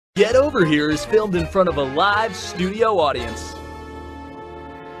Get Over Here is filmed in front of a live studio audience.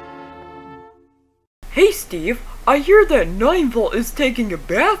 Hey Steve, I hear that 9-Volt is taking a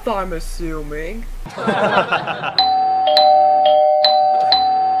bath, I'm assuming.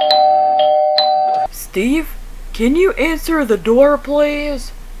 Steve, can you answer the door,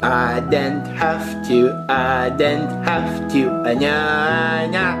 please? I don't have to, I don't have to, I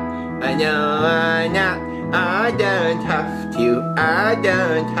don't have to, I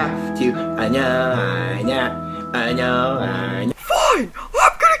don't have to, I know. Fine,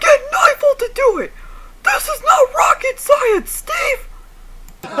 I'm gonna get 9-Volt to do it. This is not rocket science, Steve!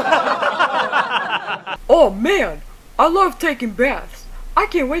 Oh man, I love taking baths. I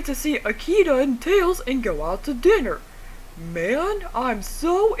can't wait to see Akita and Tails and go out to dinner. Man, I'm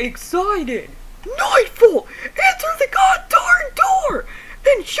so excited! 9-Volt! Answer the god-darn door!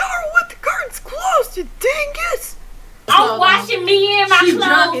 And shower with the curtains closed, you dingus! I'm washing me in my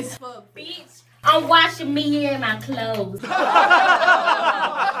clothes, bitch. I'm washing me in my clothes.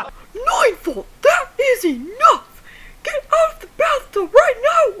 9-Volt, that is enough! Get out of the bathtub right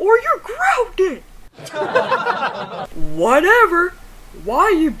now or you're grounded! Whatever. Why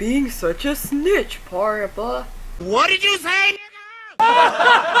are you being such a snitch, Parappa? What did you say,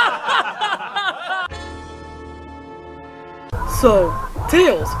 So,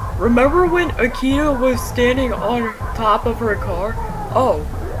 Tails, remember when Akita was standing on top of her car? Oh,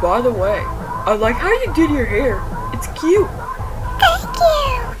 by the way, I like how you did your hair. It's cute. Thank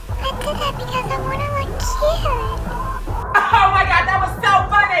you! I did that because I want to look cute. Oh my god, that was so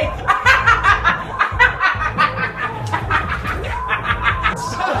funny!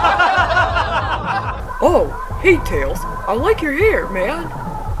 Oh, hey Tails, I like your hair, man.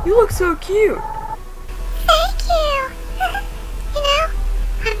 You look so cute. Thank you! You know,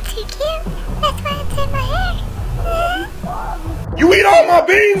 I'm too cute. That's why I did my hair. You eat all my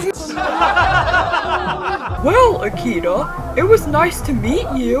beans? Well, Akita, it was nice to meet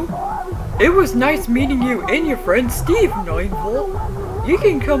you. It was nice meeting you and your friend Steve, 9-Volt. You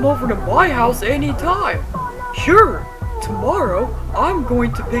can come over to my house anytime. Sure, tomorrow I'm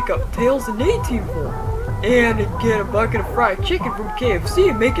going to pick up Tails and 18-Volt and get a bucket of fried chicken from KFC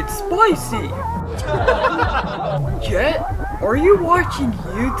and make it spicy. Jet, are you watching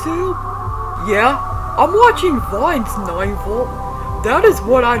YouTube? Yeah, I'm watching Vines, 9-Volt. That is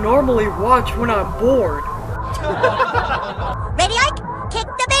what I normally watch when I'm bored. Ready, Ike? Kick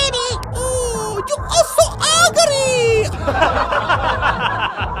the baby! Oh, you are so ugly!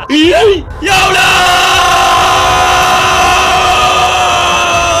 YOLO!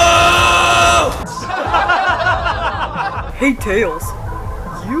 Hey Tails,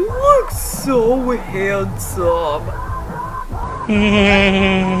 you look so handsome.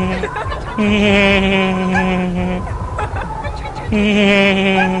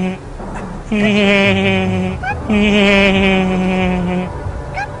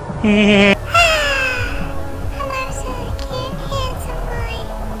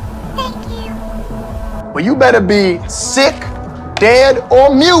 Well, you better be sick, dead,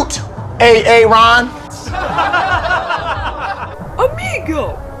 or mute, A.A. Ron.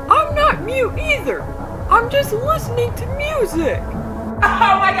 Amigo, I'm not mute either. I'm just listening to music.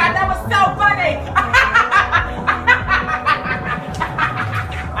 Oh my god, that was so funny!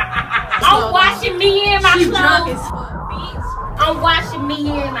 I'm washing me in my clothes, bitch. I'm washing me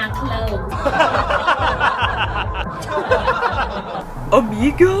in my clothes.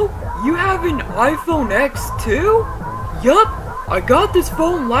 Amigo, you have an iPhone X too? Yup, I got this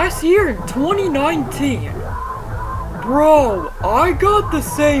phone last year in 2019. Bro, I got the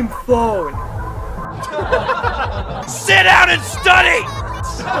same phone. Sit down and study!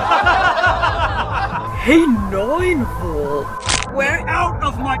 Hey 9-Volt. We're out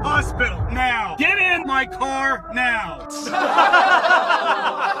of my hospital now. Get in my car now.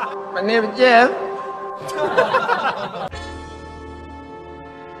 My name is Jeff.